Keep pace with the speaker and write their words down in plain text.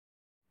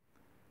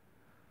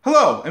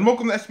Hello, and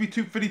welcome to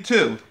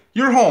SB252,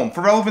 your home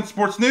for relevant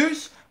sports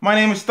news. My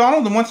name is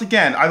Donald, and once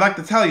again, I'd like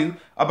to tell you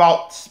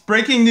about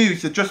breaking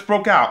news that just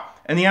broke out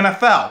in the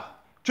NFL.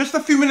 Just a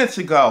few minutes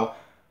ago,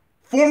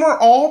 former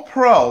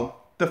All-Pro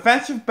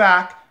defensive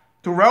back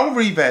Darrelle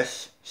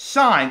Revis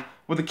signed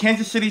with the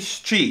Kansas City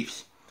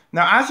Chiefs.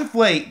 Now, as of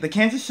late, the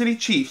Kansas City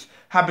Chiefs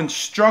have been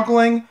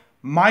struggling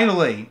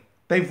mightily.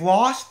 They've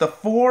lost the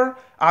 4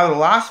 out of the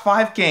last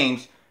 5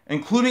 games,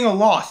 including a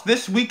loss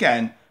this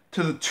weekend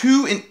to the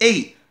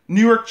 2-8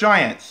 New York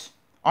Giants.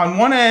 On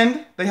one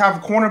end, they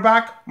have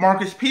cornerback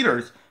Marcus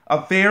Peters,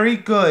 a very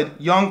good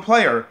young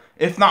player,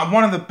 if not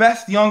one of the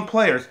best young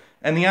players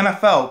in the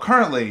NFL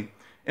currently.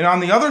 And on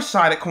the other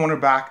side at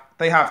cornerback,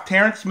 they have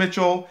Terrence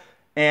Mitchell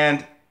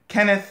and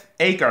Kenneth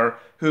Aker,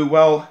 who,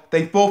 well,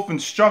 they've both been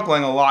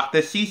struggling a lot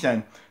this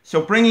season.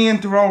 So bringing in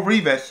Darrelle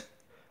Revis,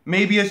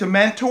 maybe as a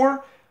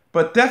mentor,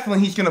 but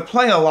definitely he's going to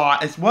play a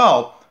lot as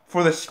well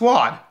for the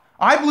squad.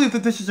 I believe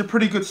that this is a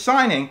pretty good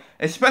signing,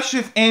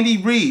 especially if Andy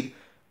Reid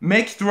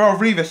makes Darrelle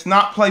Revis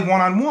not play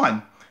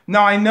one-on-one.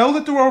 Now, I know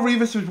that Darrelle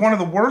Revis was one of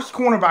the worst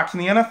cornerbacks in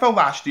the NFL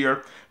last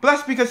year, but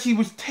that's because he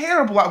was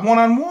terrible at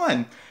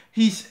one-on-one.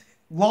 He's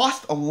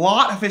lost a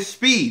lot of his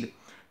speed.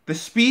 The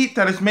speed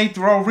that has made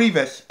Darrelle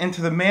Revis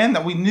into the man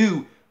that we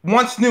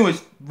once knew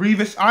as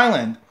Revis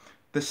Island.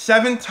 The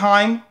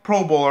 7-time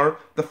Pro Bowler,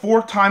 the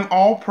 4-time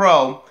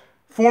All-Pro,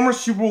 former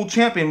Super Bowl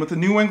champion with the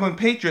New England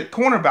Patriot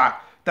cornerback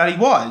that he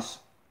was.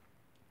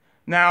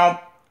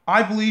 Now,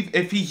 I believe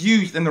if he's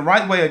used in the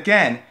right way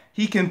again,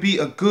 he can be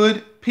a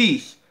good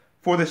piece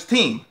for this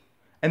team.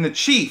 And the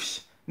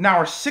Chiefs now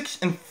are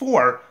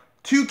 6-4,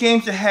 2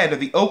 games ahead of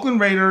the Oakland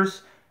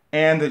Raiders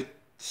and the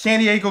San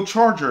Diego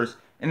Chargers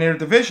in their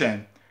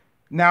division.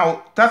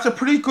 Now, that's a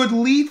pretty good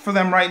lead for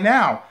them right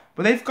now,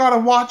 but they've got to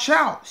watch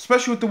out,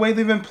 especially with the way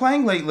they've been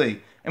playing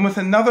lately. And with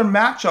another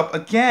matchup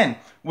again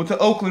with the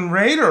Oakland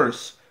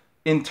Raiders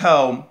in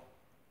tow,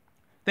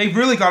 they've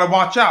really got to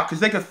watch out because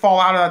they could fall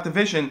out of that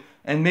division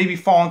and maybe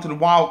fall into the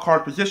wild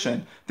card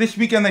position. This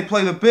weekend they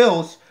play the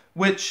Bills,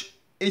 which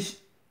is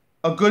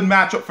a good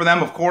matchup for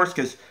them, of course,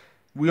 because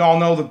we all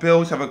know the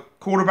Bills have a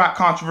quarterback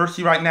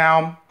controversy right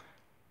now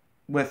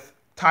with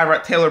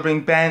Tyrod Taylor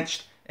being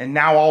benched, and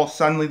now all of a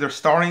sudden they're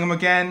starting him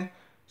again.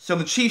 So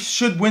the Chiefs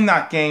should win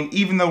that game,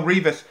 even though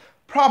Revis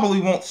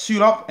probably won't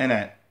suit up in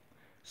it.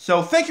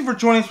 So thank you for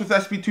joining us with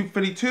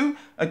SB252.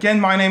 Again,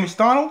 my name is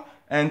Donald,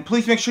 and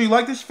please make sure you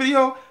like this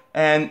video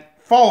and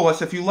follow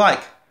us if you like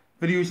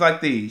videos like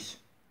these.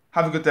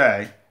 Have a good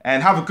day.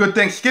 And have a good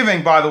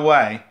Thanksgiving, by the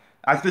way,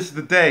 as this is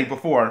the day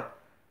before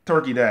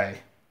Turkey Day.